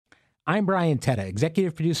I'm Brian Tetta,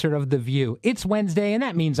 executive producer of The View. It's Wednesday, and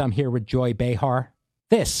that means I'm here with Joy Behar.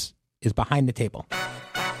 This is Behind the Table.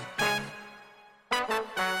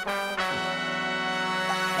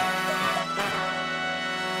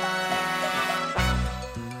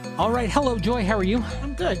 All right. Hello, Joy. How are you?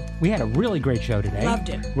 I'm good. We had a really great show today. Loved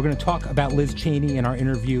it. We're going to talk about Liz Cheney in our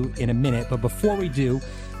interview in a minute. But before we do,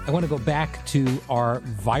 I want to go back to our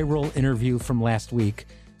viral interview from last week.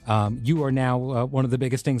 You are now one of the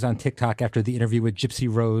biggest things on TikTok after the interview with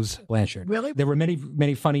Gypsy Rose Blanchard. Really? There were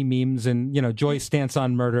many funny memes and, Joy's stance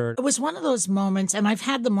on murder. It was one of those moments, and I've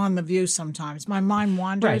had them on The View sometimes. My mind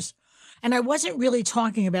wanders. Right. And I wasn't really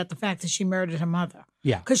talking about the fact that she murdered her mother.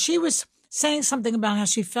 Yeah. Because she was saying something about how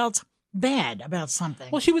she felt bad about something.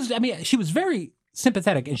 Well, she was very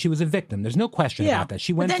sympathetic, and she was a victim. There's no question about that.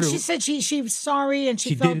 She went but then through. she said she was sorry, and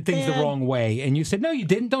she did things bad. the wrong way, and you said, no, you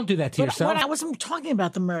didn't. Don't do that to yourself. I wasn't talking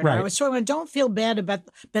about the murder. Right. I was talking about don't feel bad about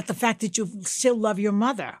the fact that you still love your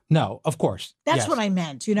mother. No, of course. That's what I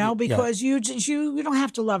meant, because you don't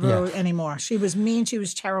have to love her anymore. She was mean. She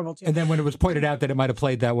was terrible to you. And then when it was pointed out that it might have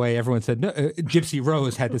played that way, everyone said, no, Gypsy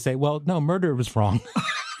Rose had to say, well, no, murder was wrong.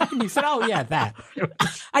 And he said, oh, yeah, that.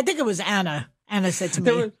 I think it was Anna. Anna said to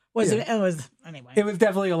me, It was anyway. It was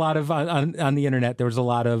definitely a lot of, on the internet, there was a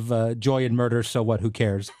lot of joy in murder, so what, who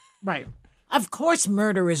cares? Right. Of course,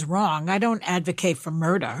 murder is wrong. I don't advocate for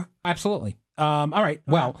murder. Absolutely. All right.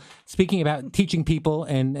 Well, speaking about teaching people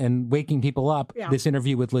and waking people up, this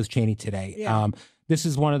interview with Liz Cheney today. Yeah. This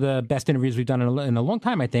is one of the best interviews we've done in a long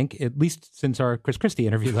time, I think, at least since our Chris Christie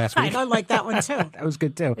interview last week. I like that one, too. That was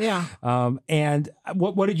good, too. Yeah. And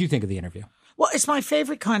what did you think of the interview? Well, it's my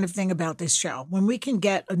favorite kind of thing about this show, when we can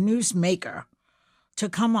get a newsmaker to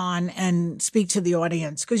come on and speak to the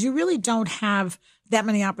audience, because you really don't have that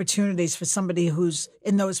many opportunities for somebody who's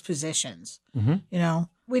in those positions. Mm-hmm.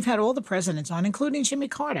 We've had all the presidents on, including Jimmy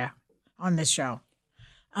Carter, on this show.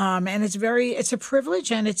 And it's a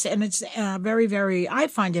privilege, and it's very, very, I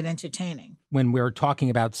find it entertaining. When we're talking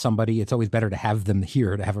about somebody, it's always better to have them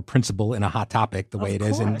here, to have a principal in a hot topic the way it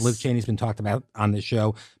is. And Liz Cheney's been talked about on this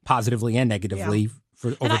show positively and negatively for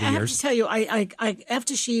over the years. I have to tell you, I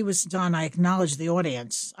after she was done, I acknowledged the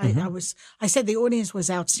audience. I said the audience was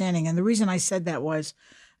outstanding. And the reason I said that was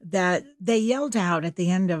that they yelled out at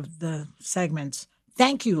the end of the segments,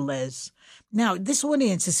 "Thank you, Liz." Now, this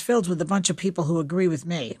audience is filled with a bunch of people who agree with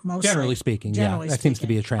me, mostly. Generally speaking, that seems to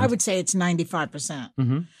be a trend. I would say it's 95%.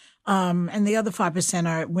 Mm-hmm. And the other 5%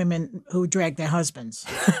 are women who drag their husbands.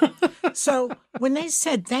 So when they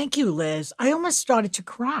said, "Thank you, Liz," I almost started to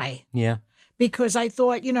cry. Yeah. Because I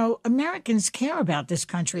thought, Americans care about this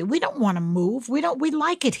country. We don't want to move. We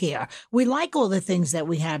like it here. We like all the things that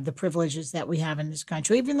we have, the privileges that we have in this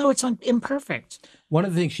country, even though it's imperfect. One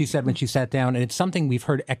of the things she said when she sat down, and it's something we've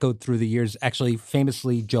heard echoed through the years, actually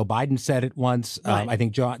famously Joe Biden said it once. Right. I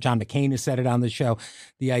think John McCain has said it on the show,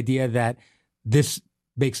 the idea that this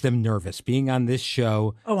makes them nervous. Being on this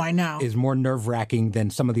show I know. Is more nerve-wracking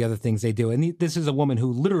than some of the other things they do. And this is a woman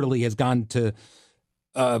who literally has gone to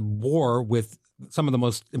war with some of the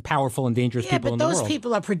most powerful and dangerous people in the world. But those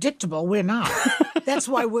people are predictable. We're not. That's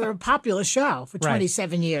why we're a popular show for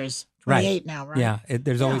 27 years. 28 now, right? Yeah.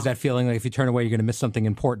 There's always that feeling like if you turn away, you're going to miss something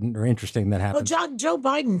important or interesting that happens. Well, Joe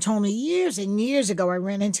Biden told me years and years ago, I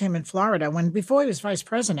ran into him in Florida before he was vice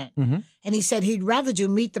president. Mm-hmm. And he said he'd rather do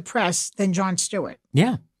Meet the Press than Jon Stewart.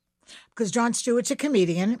 Yeah. Because Jon Stewart's a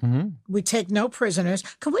comedian. Mm-hmm. We take no prisoners.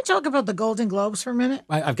 Can we talk about the Golden Globes for a minute?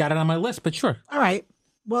 I've got it on my list, but sure. All right.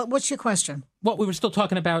 Well, what's your question? Well, we were still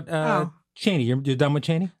talking about Cheney. You're done with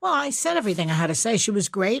Cheney? Well, I said everything I had to say. She was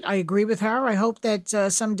great. I agree with her. I hope that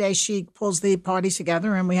someday she pulls the parties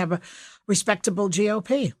together and we have a respectable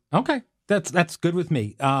GOP. Okay. That's good with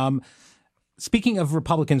me. Speaking of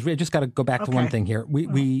Republicans, we just got to go back to one thing here.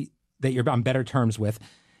 That you're on better terms with.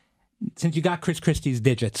 Since you got Chris Christie's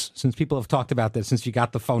digits, since people have talked about this, since you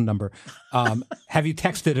got the phone number, have you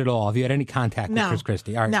texted at all? Have you had any contact with Chris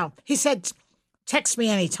Christie? All right. No. He said, text me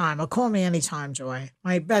anytime or call me anytime, Joy.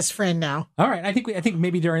 My best friend now. All right. I think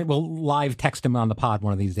maybe we'll live text him on the pod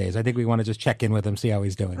one of these days. I think we want to just check in with him, see how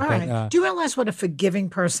he's doing. All right. Do you realize what a forgiving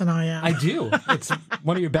person I am? I do. It's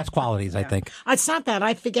one of your best qualities, I think. It's not that.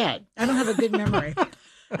 I forget. I don't have a good memory.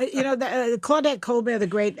 Claudette Colbert, the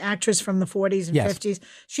great actress from the 40s and 50s,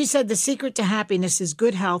 she said the secret to happiness is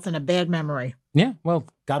good health and a bad memory. Yeah, well,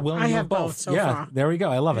 God willing, I you have both so far. There we go.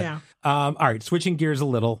 I love it. Yeah. All right, switching gears a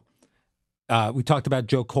little. We talked about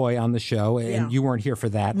Joe Coy on the show, and you weren't here for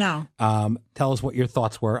that. No. Tell us what your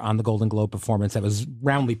thoughts were on the Golden Globe performance that was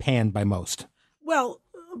roundly panned by most. Well,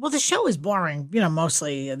 the show is boring,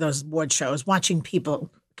 mostly those award shows, watching people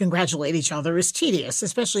congratulate each other is tedious,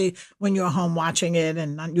 especially when you're home watching it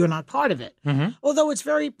and you're not part of it. Although it's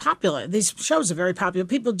very popular. These shows are very popular.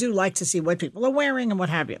 People do like to see what people are wearing and what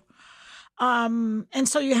have you. And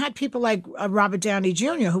so you had people like Robert Downey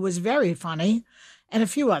Jr., who was very funny, and a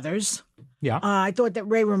few others. Yeah. I thought that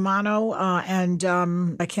Ray Romano and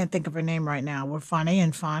I can't think of her name right now were funny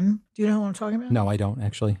and fun. Do you know who I'm talking about? No, I don't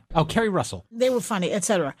actually. Oh, Kerry Russell. They were funny,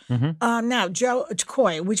 etc. Now Joe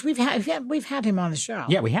Coy, which we've had him on the show.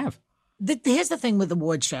 Yeah, we have. Here's the thing with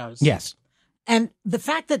award shows. Yes. And the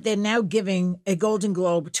fact that they're now giving a Golden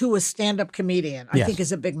Globe to a stand-up comedian, I think,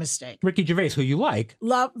 is a big mistake. Ricky Gervais, who you like.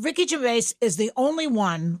 Ricky Gervais is the only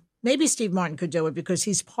one. Maybe Steve Martin could do it because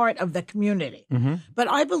he's part of the community. But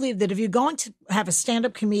I believe that if you're going to have a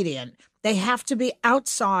stand-up comedian, they have to be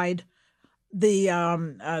outside the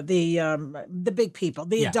big people,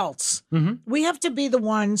 the adults. We have to be the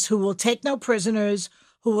ones who will take no prisoners,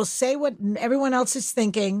 who will say what everyone else is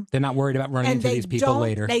thinking. They're not worried about running into these people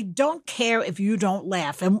later. They don't care if you don't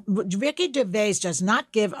laugh. And Ricky Gervais does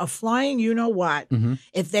not give a flying you-know-what.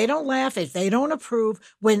 If they don't laugh, if they don't approve.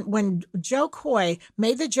 When Joe Coy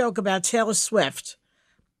made the joke about Taylor Swift,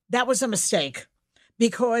 that was a mistake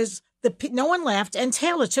because no one laughed, and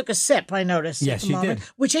Taylor took a sip, I noticed. Yes, she did.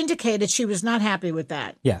 Which indicated she was not happy with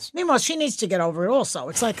that. Yes. Meanwhile, she needs to get over it also.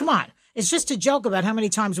 It's like, come on. It's just a joke about how many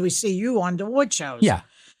times we see you on the award shows. Yeah.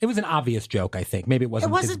 It was an obvious joke, I think. Maybe it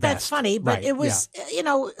wasn't his that best. funny, but it was,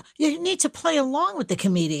 you need to play along with the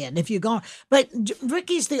comedian if you're going. But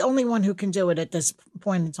Ricky's the only one who can do it at this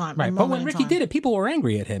point in time. Right. But when Ricky did it, people were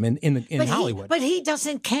angry at him in Hollywood. But he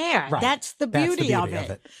doesn't care. Right. That's the beauty of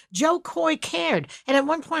it. Joe Coy cared. And at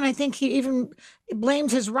one point, I think he even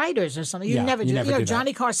blamed his writers or something. You never did.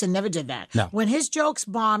 Johnny Carson never did that. No. When his jokes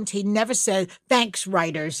bombed, he never said, thanks,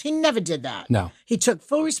 writers. He never did that. No. He took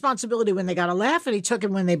full responsibility when they got a laugh, and he took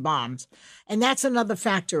it when they bombed. And that's another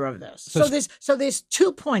factor of this. So there's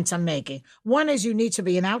 2 points I'm making. One is you need to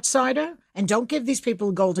be an outsider and don't give these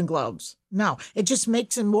people Golden Globes. No, it just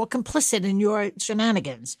makes them more complicit in your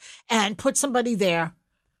shenanigans, and put somebody there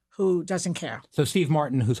who doesn't care. So Steve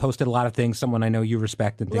Martin, who's hosted a lot of things, someone I know you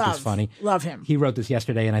respect and think is funny. Love him. He wrote this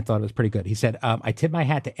yesterday, and I thought it was pretty good. He said, I tip my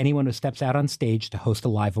hat to anyone who steps out on stage to host a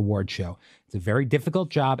live award show. It's a very difficult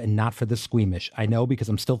job and not for the squeamish. I know because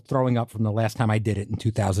I'm still throwing up from the last time I did it in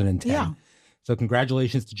 2010. Yeah. So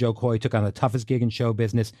congratulations to Joe Coy. Took on the toughest gig in show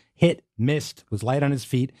business. Hit, missed, was light on his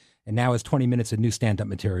feet, and now has 20 minutes of new stand-up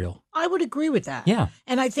material. I would agree with that. Yeah.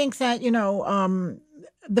 And I think that,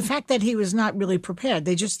 the fact that he was not really prepared,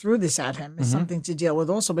 they just threw this at him, is something to deal with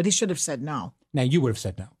also. But he should have said no. Now, you would have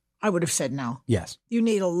said no. I would have said no. Yes. You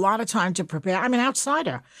need a lot of time to prepare. I'm an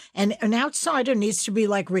outsider, and an outsider needs to be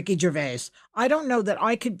like Ricky Gervais. I don't know that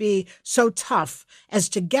I could be so tough as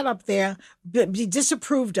to get up there, be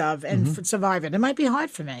disapproved of, and survive it. It might be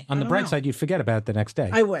hard for me. On the bright side, you'd forget about it the next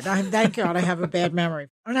day. I would. Thank God I have a bad memory.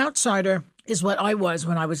 An outsider is what I was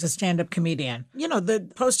when I was a stand-up comedian. The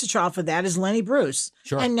poster child for that is Lenny Bruce.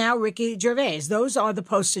 Sure. And now Ricky Gervais. Those are the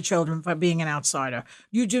poster children for being an outsider.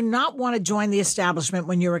 You do not want to join the establishment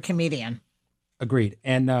when you're a comedian. Agreed.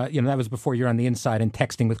 And, that was before you're on the inside and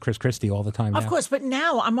texting with Chris Christie all the time. Of course, but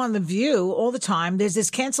now I'm on The View all the time. There's this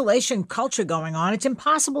cancellation culture going on. It's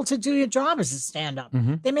impossible to do your job as a stand-up.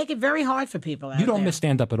 They make it very hard for people out You don't there. miss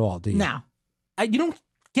stand-up at all, do you? No. You don't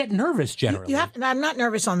get nervous generally. I'm not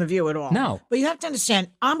nervous on The View at all. No. But you have to understand,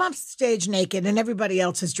 I'm on stage naked and everybody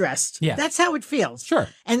else is dressed. Yeah. That's how it feels. Sure.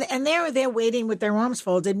 And they're there waiting with their arms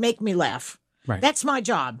folded, make me laugh. Right. That's my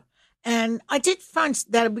job. And I did find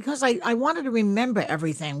that because I wanted to remember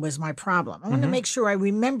everything was my problem. I wanted to make sure I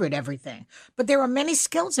remembered everything. But there are many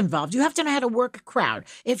skills involved. You have to know how to work a crowd.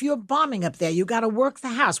 If you're bombing up there, you got to work the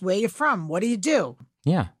house. Where you're from? What do you do?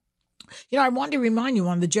 Yeah. I wanted to remind you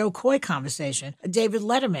on the Joe Coy conversation, David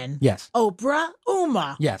Letterman. Yes. Oprah,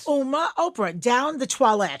 Uma. Yes. Uma, Oprah, down the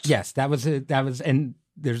toilet. Yes, that was, and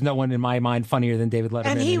there's no one in my mind funnier than David Letterman.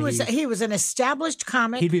 And he was an established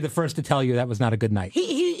comic. He'd be the first to tell you that was not a good night.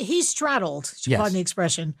 He straddled, pardon the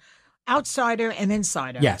expression, outsider and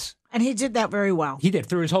insider. Yes. And he did that very well. He did.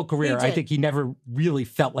 Through his whole career, I think he never really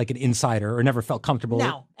felt like an insider or never felt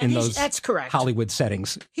comfortable in those that's correct. Hollywood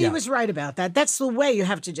settings. He was right about that. That's the way you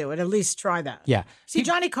have to do it. At least try that. Yeah. See,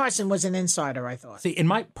 Johnny Carson was an insider, I thought. See, in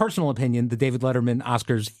my personal opinion, the David Letterman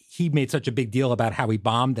Oscars, he made such a big deal about how he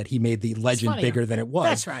bombed that he made the legend bigger than it was.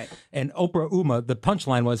 That's right. And Oprah Uma, the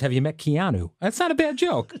punchline was, have you met Keanu? That's not a bad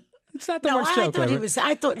joke. It's not the worst joke ever.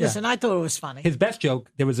 I thought it was funny. His best joke,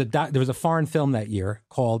 there was a foreign film that year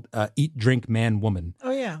called Eat, Drink, Man, Woman.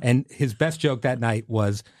 Oh, yeah. And his best joke that night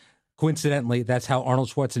was, coincidentally, that's how Arnold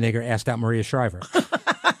Schwarzenegger asked out Maria Shriver.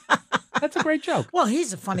 That's a great joke. Well,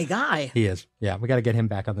 he's a funny guy. He is. Yeah, we got to get him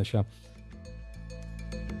back on the show.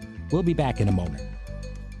 We'll be back in a moment.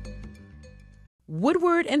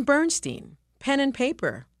 Woodward and Bernstein, pen and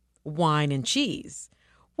paper, wine and cheese.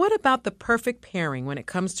 What about the perfect pairing when it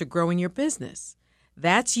comes to growing your business?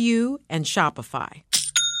 That's you and Shopify.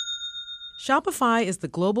 Shopify is the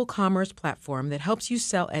global commerce platform that helps you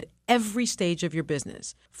sell at every stage of your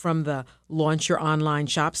business, from the launch your online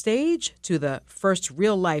shop stage to the first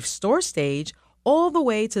real-life store stage, all the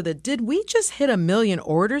way to the did we just hit 1 million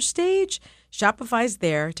orders stage. Shopify's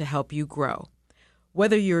there to help you grow.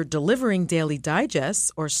 Whether you're delivering daily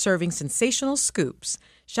digests or serving sensational scoops,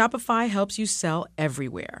 Shopify helps you sell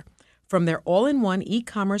everywhere. From their all-in-one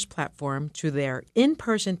e-commerce platform to their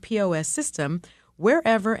in-person POS system,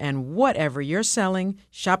 wherever and whatever you're selling,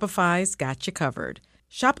 Shopify's got you covered.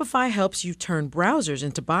 Shopify helps you turn browsers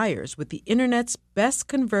into buyers with the internet's best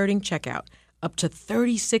converting checkout, up to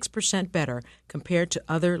 36% better compared to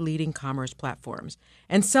other leading commerce platforms.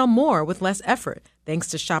 And sell more with less effort thanks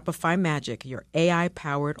to Shopify Magic, your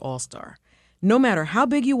AI-powered all-star. No matter how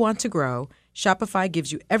big you want to grow, Shopify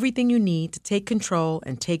gives you everything you need to take control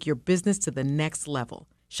and take your business to the next level.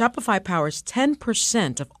 Shopify powers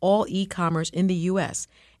 10% of all e-commerce in the U.S.,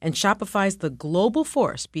 and Shopify's the global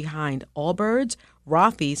force behind Allbirds,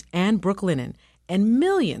 Rothy's, and Brooklinen, and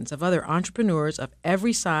millions of other entrepreneurs of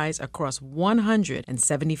every size across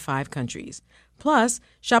 175 countries. Plus,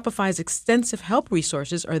 Shopify's extensive help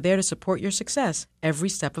resources are there to support your success every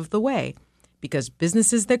step of the way. Because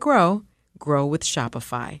businesses that grow, grow with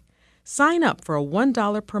Shopify. Sign up for a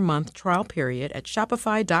 $1 per month trial period at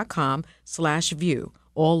shopify.com/view,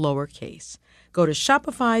 all lowercase. Go to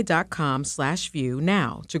shopify.com/view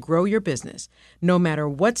now to grow your business, no matter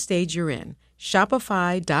what stage you're in.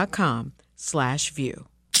 Shopify.com/view.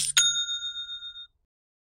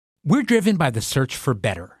 We're driven by the search for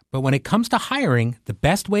better. But when it comes to hiring, the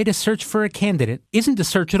best way to search for a candidate isn't to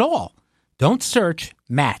search at all. Don't search,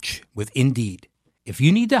 match with Indeed. If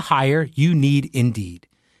you need to hire, you need Indeed.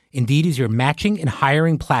 Indeed is your matching and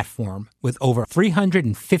hiring platform with over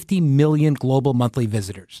 350 million global monthly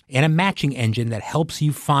visitors and a matching engine that helps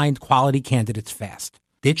you find quality candidates fast.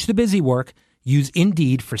 Ditch the busy work. Use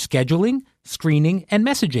Indeed for scheduling, screening, and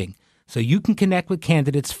messaging so you can connect with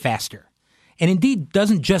candidates faster. And Indeed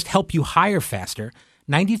doesn't just help you hire faster.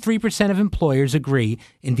 93% of employers agree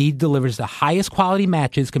Indeed delivers the highest quality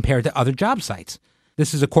matches compared to other job sites.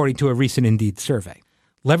 This is according to a recent Indeed survey.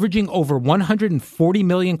 Leveraging over 140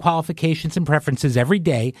 million qualifications and preferences every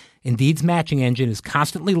day, Indeed's matching engine is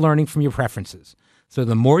constantly learning from your preferences. So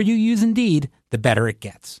the more you use Indeed, the better it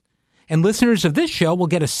gets. And listeners of this show will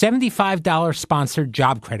get a $75 sponsored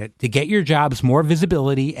job credit to get your jobs more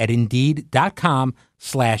visibility at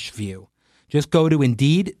Indeed.com/view. Just go to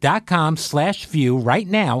Indeed.com/view right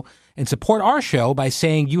now and support our show by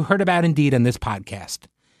saying you heard about Indeed on this podcast.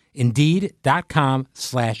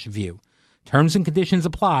 Indeed.com/view. Terms and conditions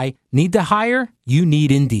apply. Need to hire? You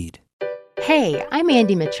need Indeed. Hey, I'm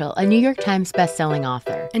Andy Mitchell, a New York Times bestselling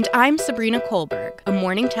author. And I'm Sabrina Kohlberg, a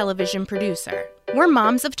morning television producer. We're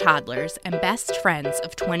moms of toddlers and best friends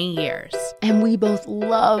of 20 years. And we both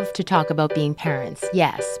love to talk about being parents,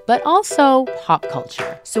 yes, but also pop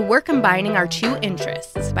culture. So we're combining our two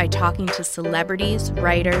interests by talking to celebrities,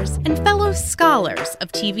 writers, and fellow scholars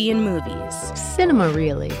of TV and movies. Cinema,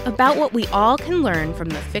 really. About what we all can learn from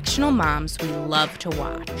the fictional moms we love to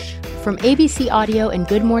watch. From ABC Audio and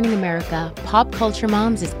Good Morning America, Pop Culture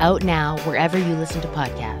Moms is out now wherever you listen to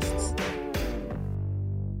podcasts.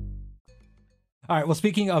 All right. Well,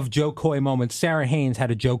 speaking of Joe Coy moments, Sarah Haynes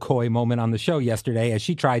had a Joe Coy moment on the show yesterday as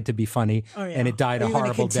she tried to be funny, and it died a horrible death. Are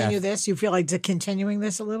you going to continue this? You feel like continuing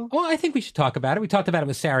this a little? Well, I think we should talk about it. We talked about it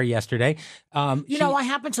with Sarah yesterday. I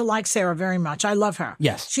happen to like Sarah very much. I love her.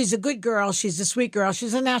 Yes. She's a good girl. She's a sweet girl.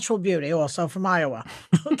 She's a natural beauty also from Iowa.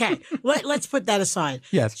 Okay. Let's put that aside.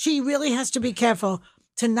 Yes. She really has to be careful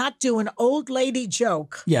to not do an old lady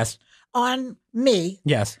joke. Yes. On me.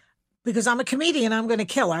 Yes. Because I'm a comedian, I'm going to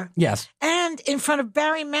kill her. Yes. And in front of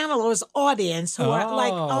Barry Manilow's audience, who are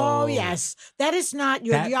like, oh, yes. That is not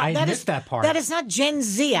your... I missed that part. That is not Gen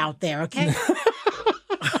Z out there, okay?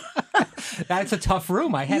 That's a tough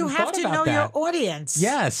room. I hadn't thought about that. You have to know your audience.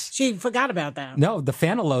 Yes. She forgot about that. No, the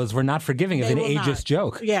Fanilows were not forgiving of an ageist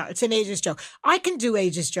joke. Yeah, it's an ageist joke. I can do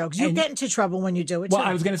ageist jokes. You get into trouble when you do it, Well,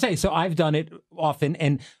 I was going to say, so I've done it often,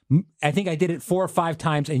 and I think I did it 4 or 5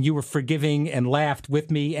 times, and you were forgiving and laughed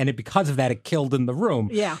with me, and because of that, it killed in the room.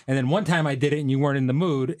 Yeah. And then one time I did it, and you weren't in the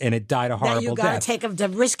mood, and it died a horrible death. You got to take a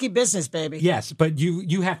risky business, baby. Yes, but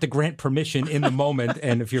you have to grant permission in the moment,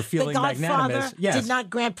 and if you're feeling the Godfather magnanimous. Yes. did not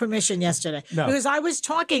grant permission yesterday. today. No. Because I was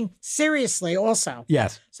talking seriously also.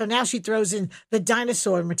 Yes. So now she throws in the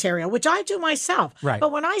dinosaur material, which I do myself. Right.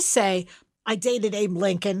 But when I say I dated Abe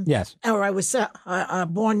Lincoln, Yes. or I was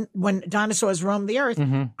born when dinosaurs roamed the earth,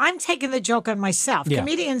 I'm taking the joke on myself. Yeah.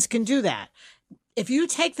 Comedians can do that. If you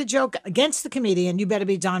take the joke against the comedian, you better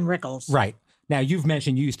be Don Rickles. Right. Now, you've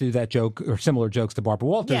mentioned you used to do that joke or similar jokes to Barbara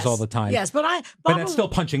Walters Yes. all the time. Yes, but But that's still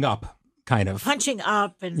punching up, kind of. punching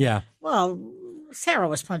up and Yeah. well, Sarah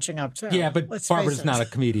was punching up too. Yeah, but Let's Barbara's face it. not a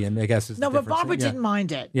comedian, I guess. Is No, the but difference. Barbara Yeah. didn't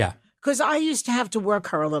mind it. Yeah. Because I used to have to work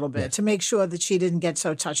her a little bit to make sure that she didn't get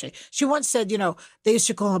so touchy. She once said, they used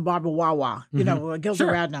to call her Barbara Wawa, Gilda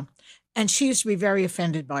Sure. Radner. And she used to be very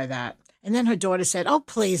offended by that. And then her daughter said, "Oh,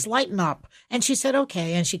 please, lighten up." And she said,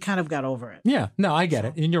 "Okay." And she kind of got over it. Yeah. No, I get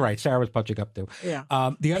it. And you're right. Sarah was punching up too. Yeah.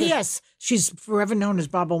 The other P.S. She's forever known as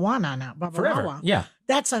Barbara Wana now. Barbara forever. Wawa. Yeah.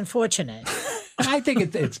 That's unfortunate. I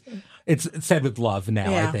think it's said with love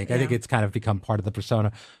now. Yeah, I think it's kind of become part of the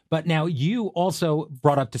persona. But now you also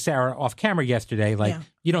brought up to Sarah off camera yesterday, like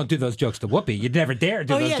you don't do those jokes to Whoopi. You'd never dare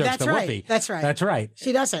do those jokes that's to right. Whoopi. That's right. That's right.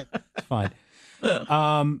 She doesn't. Fine.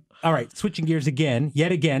 All right, switching gears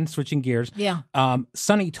yet again, switching gears. Yeah.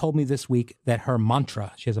 Sunny told me this week that her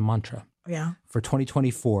mantra, she has a mantra Yeah. for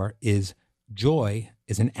 2024 is joy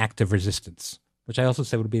is an act of resistance, which I also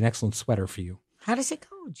said would be an excellent sweater for you. How does it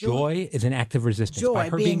go? Joy is an act of resistance. Joy, By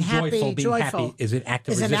her being happy, joyful, being joyful, happy is an act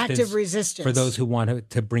of is resistance. an act of resistance for those who want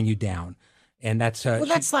to bring you down. And that's Well,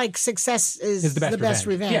 that's like success is the best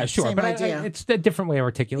revenge. Yeah, sure. Same But idea. it's a different way of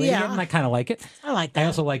articulating it, and I kind of like it. I like that. I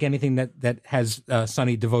also like anything that has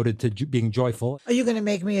Sunny devoted to being joyful. Are you going to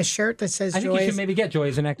make me a shirt that says I think joy? you should maybe get joy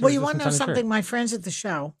as an act of Well, you resistance want to know on a shirt. something? My friends at the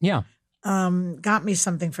show Yeah. got me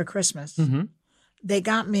something for Christmas. Mm-hmm. They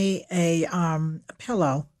got me a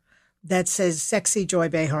pillow that says "Sexy Joy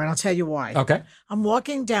Behar," and I'll tell you why. Okay. I'm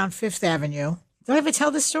walking down Fifth Avenue. Did I ever tell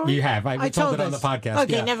this story? You have. I told it on the this. podcast.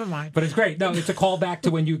 Okay, yeah. never mind. But it's great. No, it's a callback to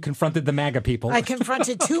when you confronted the MAGA people. I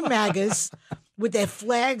confronted two MAGAs with their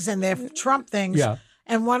flags and their Trump things. Yeah.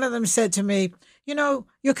 And one of them said to me,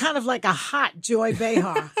 "You're kind of like a hot Joy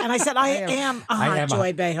Behar." And I said, I am a hot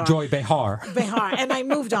Joy Behar. Joy Behar. Behar. And I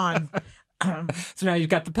moved on. So now you've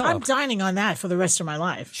got the pillow. I'm dining on that for the rest of my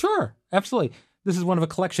life. Sure. Absolutely. This is one of a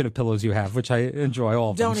collection of pillows you have, which I enjoy all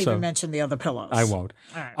of them. Don't even mention the other pillows. I won't.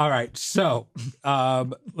 All right. So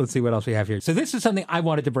let's see what else we have here. So this is something I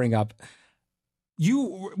wanted to bring up.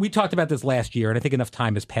 We talked about this last year, and I think enough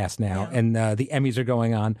time has passed now, and the Emmys are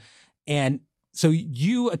going on. And so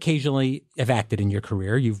you occasionally have acted in your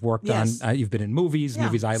career. You've worked on, you've been in movies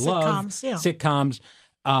I love, sitcoms.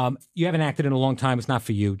 You haven't acted in a long time. It's not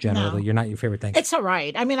for you, generally. No. You're not your favorite thing. It's all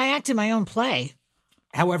right. I mean, I acted my own play.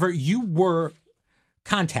 However, you were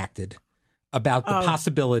contacted about the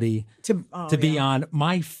possibility to be on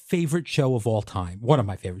my favorite show of all time, one of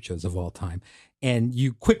my favorite shows of all time. And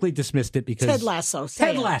you quickly dismissed it because... Ted Lasso.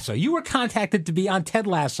 Ted Lasso. You were contacted to be on Ted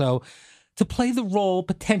Lasso to play the role,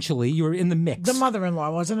 potentially. You were in the mix. The mother-in-law,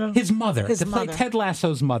 wasn't it? His mother. Play Ted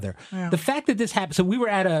Lasso's mother. Yeah. The fact that this happened... So we were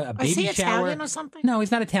at a baby Is he shower. Italian or something? No, he's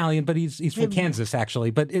not Italian, but he's from Kansas, actually.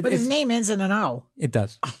 But his name ends in an O. It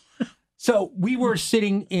does. So we were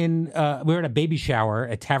sitting we were at a baby shower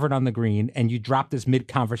at Tavern on the Green, and you dropped this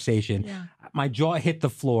mid-conversation. Yeah. My jaw hit the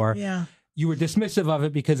floor. Yeah. You were dismissive of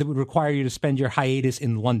it because it would require you to spend your hiatus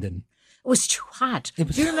in London. It was too hot. Do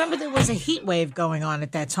you remember there was a heat wave going on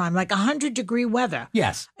at that time, like 100-degree weather?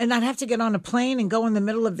 Yes. And I'd have to get on a plane and go in the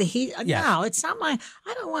middle of the heat. Yes. No, it's not I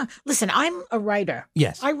don't want, listen, I'm a writer.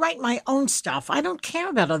 Yes. I write my own stuff. I don't care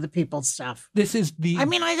about other people's stuff. This is I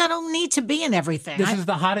don't need to be in everything. This is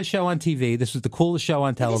the hottest show on TV. This was the coolest show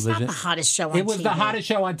on television. It's not the hottest show on TV. It was the hottest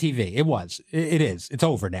show on TV. It was. It is. It's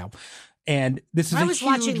over now. And this is I was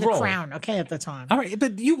watching role. The Crown, at the time. All right,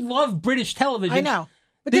 but you love British television. I know.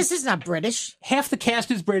 But this is not British. Half the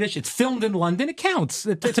cast is British. It's filmed in London. It counts.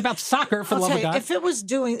 It's about soccer, for the love of God. If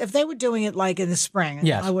they were doing it like in the spring,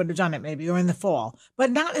 yes. I would have done it maybe, or in the fall,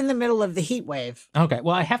 but not in the middle of the heat wave. Okay.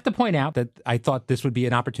 Well, I have to point out that I thought this would be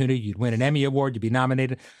an opportunity. You'd win an Emmy Award. You'd be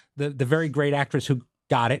nominated. The very great actress who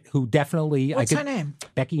got it, who definitely... What's her name?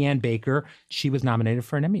 Becky Ann Baker. She was nominated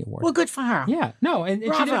for an Emmy Award. Well, good for her. Yeah. No, and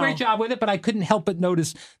she did a great job with it, but I couldn't help but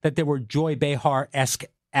notice that there were Joy Behar-esque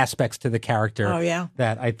aspects to the character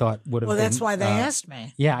that I thought would have been... Well, that's why they asked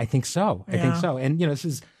me. Yeah, I think so. I think so. And, this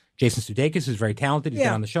is Jason Sudeikis, who's very talented. He's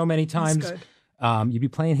been on the show many times. That's good. You'd be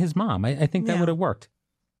playing his mom. I think that would have worked.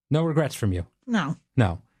 No regrets from you. No.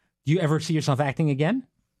 No. Do you ever see yourself acting again?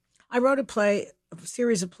 I wrote a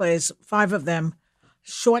series of plays, 5 of them,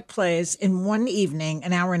 short plays in one evening,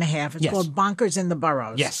 an hour and a half. It's Yes. called Bonkers in the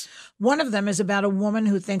Burrows. Yes. One of them is about a woman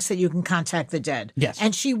who thinks that you can contact the dead. Yes.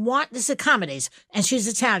 And this is comedies, and she's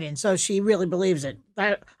Italian, so she really believes it.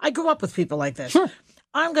 I grew up with people like this. Sure.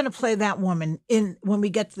 I'm going to play that woman when we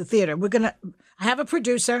get to the theater. I have a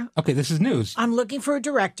producer. Okay, this is news. I'm looking for a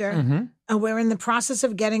director, and we're in the process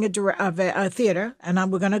of getting a theater,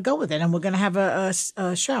 and we're going to go with it, and we're going to have a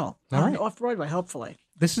show off Broadway, hopefully.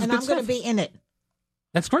 This is and good I'm going to stuff. be in it.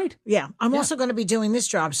 That's great. Yeah, I'm also going to be doing this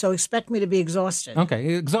job, so expect me to be exhausted.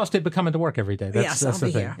 Okay, exhausted but coming to work every day. Yes, I'll the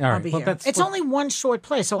be thing. here. All right. I'll be well, here. It's only one short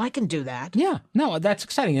play, so I can do that. Yeah, no, that's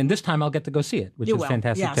exciting. And this time I'll get to go see it, which You is will,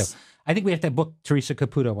 fantastic yes. too. I think we have to book Teresa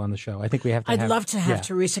Caputo on the show. I think we have to I'd love to have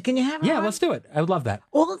Teresa. Can you have her Yeah, on? let's do it. I would love that.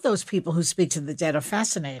 All of those people who speak to the dead are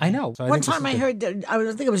fascinating. I know. So I One think this time is I good. heard, I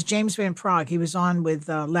think it was James Van Prague. He was on with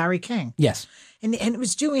Larry King. Yes. And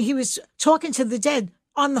he was talking to the dead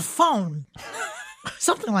on the phone.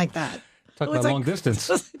 Something like that. Talk It was about long distance.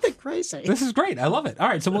 They're crazy. This is great. I love it. All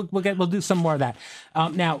right, so we'll do some more of that.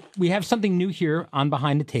 Now we have something new here on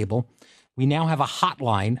Behind the Table. We now have a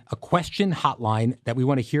hotline, a question hotline that we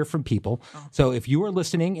want to hear from people. Oh. So if you are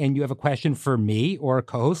listening and you have a question for me or a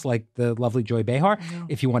co-host like the lovely Joy Behar,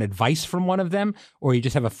 if you want advice from one of them, or you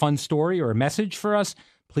just have a fun story or a message for us,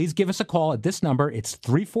 please give us a call at this number. It's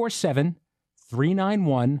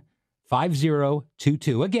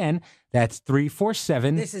 347-391-5022. Again, that's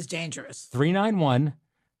 347. This is dangerous. 391-5022.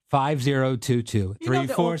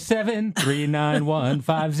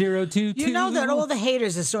 347-391-5022. You know that all the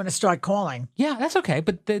haters are going to start calling. Yeah, that's okay,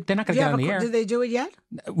 but they're not going to get on the air. Did they do it yet?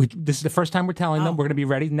 This is the first time we're telling them. We're going to be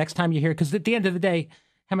ready next time you hear, because at the end of the day,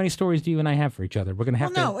 how many stories do you and I have for each other? We're going to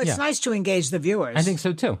have it's nice to engage the viewers. I think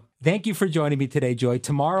so, too. Thank you for joining me today, Joy.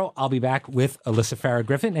 Tomorrow, I'll be back with Alyssa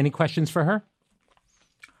Farah-Griffin. Any questions for her?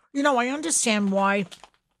 You know, I understand why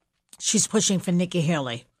she's pushing for Nikki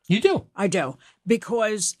Haley. You do? I do.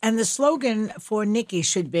 And the slogan for Nikki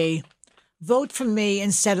should be, vote for me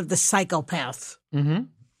instead of the psychopath. Mm-hmm.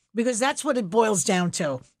 Because that's what it boils down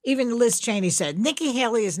to. Even Liz Cheney said, Nikki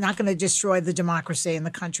Haley is not going to destroy the democracy in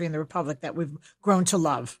the country and the republic that we've grown to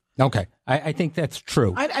love. Okay. I think that's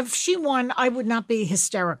true. If she won, I would not be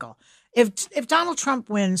hysterical. If Donald Trump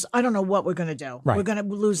wins, I don't know what we're going to do. Right. We're going to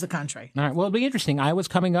lose the country. All right. Well, it'll be interesting. Iowa's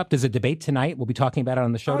coming up. There's a debate tonight. We'll be talking about it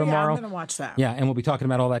on the show tomorrow. I'm going to watch that. Yeah, and we'll be talking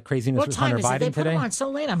about all that craziness What with time Hunter is it? Biden They put today. them on so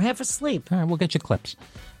late. I'm half asleep. All right, we'll get you clips.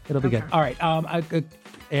 It'll be good. All right. All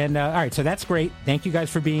right. So that's great. Thank you guys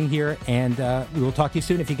for being here, and we will talk to you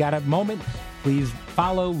soon. If you got a moment, please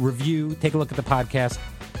follow, review, take a look at the podcast.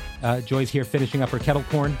 Joy's here finishing up her kettle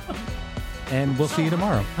corn, and we'll see you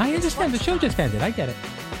tomorrow. I understand. The show just ended. I get it.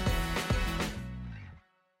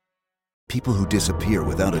 People who disappear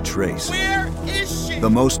without a trace. Where is she? The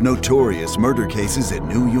most notorious murder cases in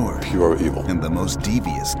New York. Pure evil. And the most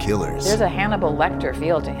devious killers. There's a Hannibal Lecter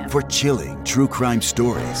feel to him. For chilling true crime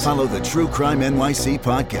stories, follow the True Crime NYC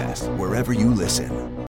podcast wherever you listen.